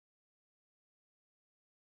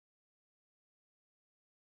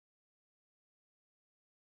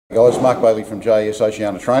Guys, Mark Bailey from JAS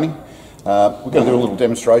Oceania Training. We're going to do a little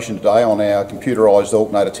demonstration today on our computerised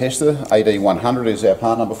alternator tester. AD100 is our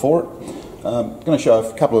part number for it. I'm going to show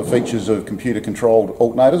a couple of features of computer controlled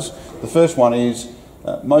alternators. The first one is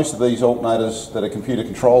most of these alternators that are computer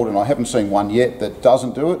controlled, and I haven't seen one yet that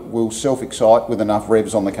doesn't do it, will self-excite with enough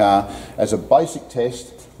revs on the car as a basic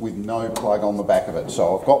test with no plug on the back of it.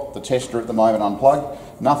 So I've got the tester at the moment unplugged,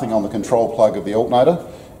 nothing on the control plug of the alternator.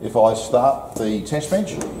 If I start the test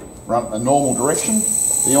bench, run it in a normal direction,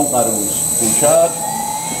 the alternator will charge,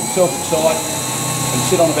 will self-excite and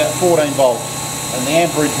sit on about 14 volts, and the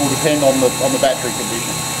amperage will depend on the battery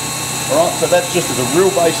condition. Alright, so that's just as a real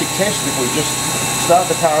basic test. If we just start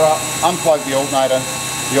the car up, unplug the alternator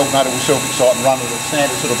will self-excite and run at a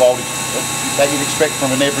standard sort of voltage that you'd expect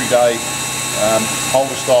from an everyday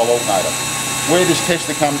older style alternator. Where this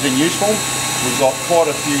tester comes in useful, we've got quite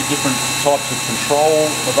a few different types of control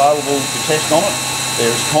available to test on it.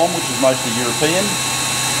 There's COM, which is mostly European,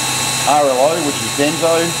 RLO, which is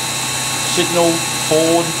Denso, Signal,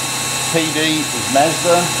 Ford, PD is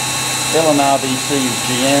Mazda, LNRBC is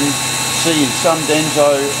GM, C is some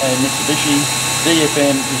Denso and Mitsubishi,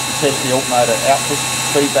 DFM is to test the alternator output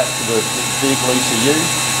feedback to the vehicle ECU,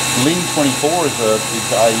 LIN 24 is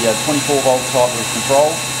a 24 volt type of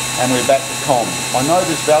control. And we're back to COM. I know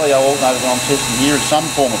this Valio alternator that I'm testing here is some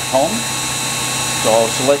form of COM, so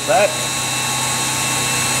I'll select that.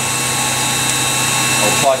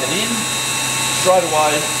 I'll plug it in. Straight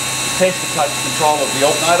away, the tester takes control of the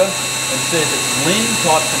alternator and says it's LIN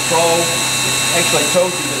type control. It actually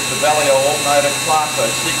tells you that it's a Valio alternator, class 06,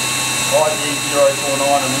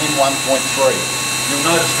 ID049 and LIN 1.3. You'll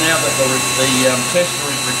notice now that the tester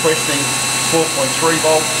is requesting 4.3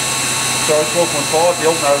 volts. Sorry, 4.5,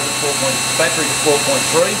 the alternator is at battery is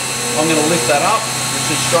 4.3. I'm going to lift that up.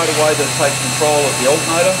 This is straight away that it takes control of the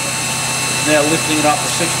alternator. It's now lifting it up to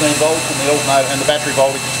 16 volts and the alternator and the battery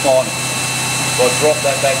voltage is climbing. So I drop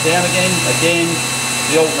that back down again.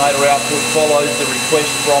 The alternator output follows the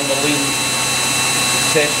request from the LIN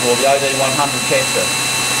tester or the AD100 tester.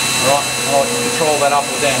 Right, and I can control that up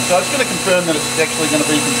or down. So it's going to confirm that it's actually going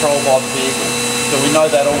to be controlled by the vehicle. So we know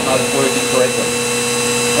that alternator is working correctly.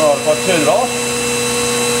 Alright, if I turn it off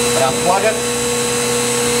and unplug it,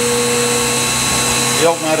 the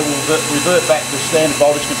alternator will revert back to standard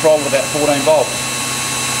voltage control at about 14 volts.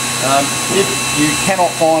 If you cannot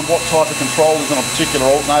find what type of control is on a particular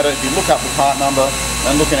alternator, if you look up the part number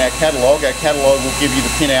and look in our catalogue will give you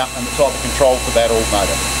the pinout and the type of control for that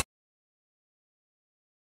alternator.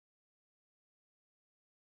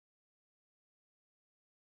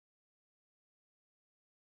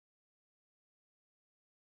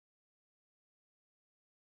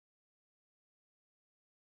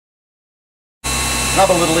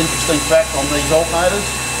 Another little interesting fact on these alternators,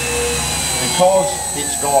 because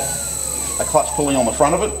it's got a clutch pulley on the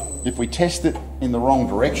front of it, if we test it in the wrong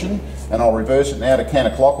direction, and I'll reverse it now to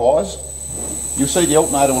counterclockwise, you'll see the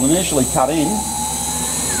alternator will initially cut in,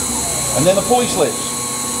 and then the pulley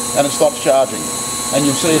slips, and it stops charging. And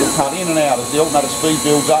you'll see it'll cut in and out as the alternator speed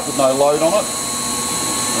builds up with no load on it.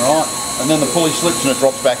 Alright, and then the pulley slips and it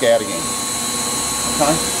drops back out again.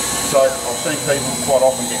 Okay? So I've seen people quite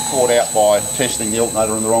often get caught out by testing the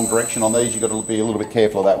alternator in the wrong direction on these. You've got to be a little bit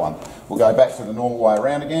careful of that one. We'll go back to the normal way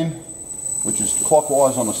around again, which is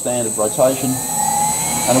clockwise on a standard rotation,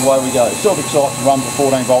 and away we go. Self-excites and runs at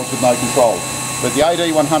 14 volts with no control. But the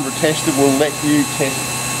AD100 tester will let you test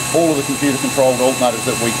all of the computer controlled alternators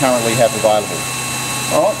that we currently have available.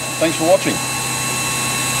 Alright, thanks for watching.